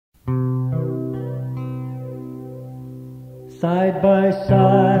Side by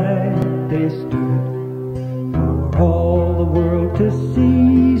side they stood for all the world to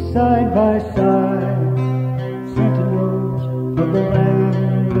see. Side by side, sentinels of the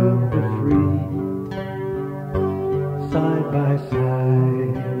land of the free. Side by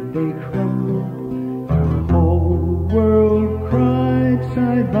side they crumbled, the whole world cried.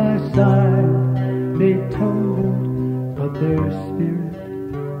 Side by side they tumbled, but their spirit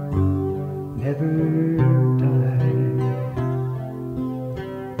never died.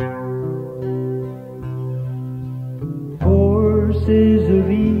 Forces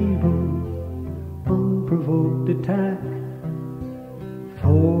of evil, unprovoked attack.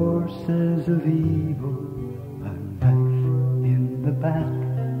 Forces of evil, a knife in the back.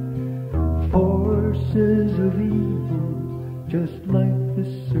 Forces of evil, just like the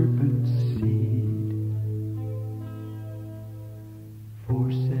serpent's seed.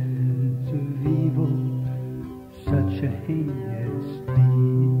 Forces of evil, such a heinous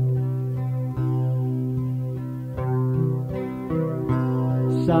deed.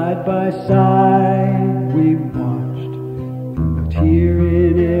 Side by side we watched, a tear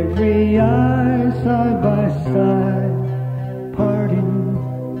in every eye. Side by side,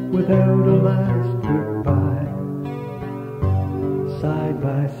 parting without a last goodbye. Side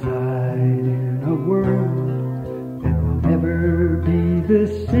by side in a world that will never be the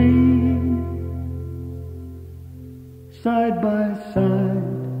same. Side by side,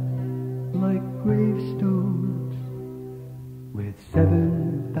 like gravestones with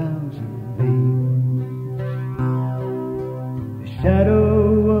 7,000 names. The shadow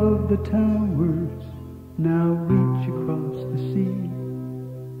of the towers now reach across the sea.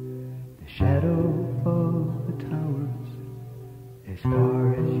 The shadow of the towers as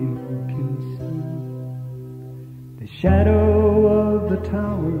far as you can see. The shadow of the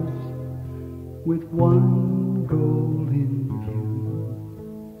towers with one goal in view.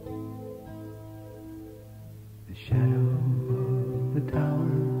 The shadow of the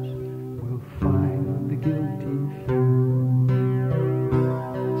towers will find the guilty few.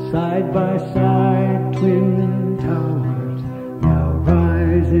 Side by side, twin towers now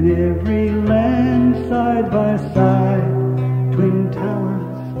rise in every land. Side by side, twin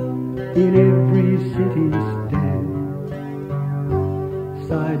towers in every city stand.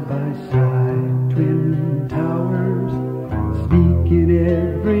 Side by side, twin towers speak in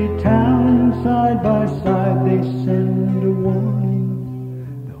every town. Side by side they send a warning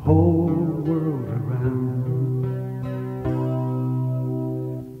the whole world around.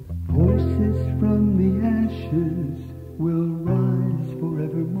 Voices from the ashes will rise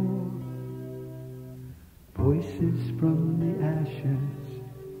forevermore. Voices from the ashes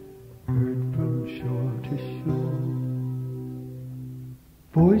heard from shore to shore.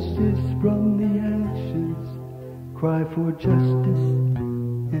 Voices from the ashes cry for justice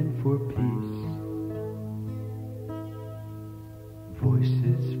and for peace.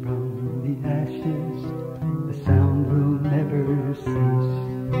 Voices from the ashes, the sound will never cease.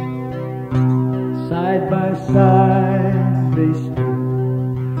 Side by side they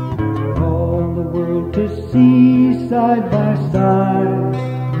stood for all the world to see. Side by side,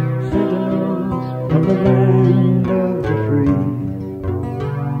 sentinels of the land of the free.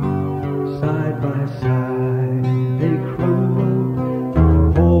 Side by side they crumbled,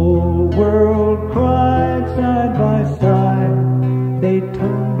 the whole world cried. Side by side they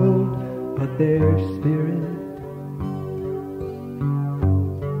tumbled, but their spirit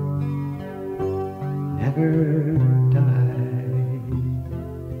never